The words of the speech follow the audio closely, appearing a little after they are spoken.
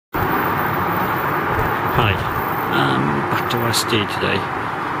Hi, back to where I stayed today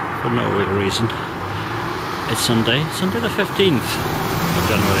for no real reason. It's Sunday the 15th of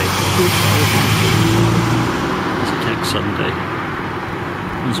January 2000. It's a tech Sunday,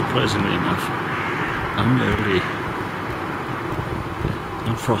 and surprisingly enough, I'm early.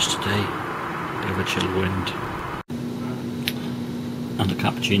 No frost today, bit of a chill wind, and a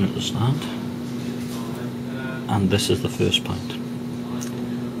cappuccino at the start. And this is the first pint.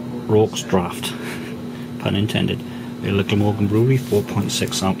 Rocks Draft, pun intended. A Little Morgan Brewery,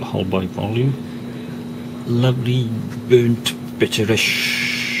 4.6 alcohol by volume. Lovely burnt, bitterish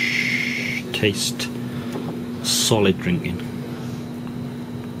taste. Solid drinking.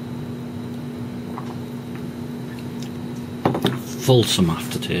 Fulsome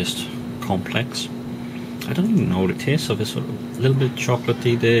aftertaste. Complex. I don't even know what it tastes of. It's sort of a little bit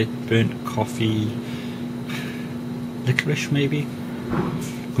chocolatey there, burnt coffee, licorice maybe.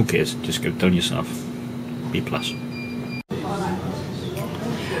 Who cares? Just get it done yourself. B+.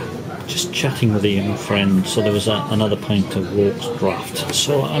 Just chatting with a young friend, so there was another pint of Rocks Draft.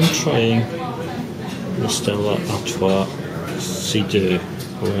 So I'm trying the Stella Artois cider,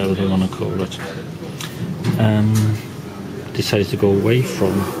 whatever they want to call it. Decided to go away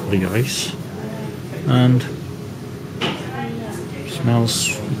from the ice, and smells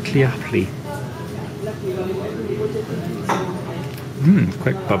sweetly appley.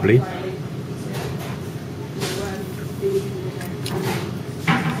 Quite bubbly.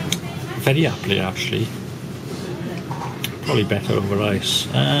 Very appley actually. Probably better over ice.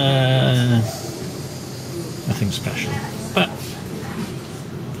 Nothing special, but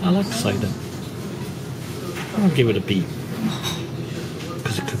I like cider. I'll give it a B,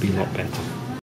 because it could be a lot better.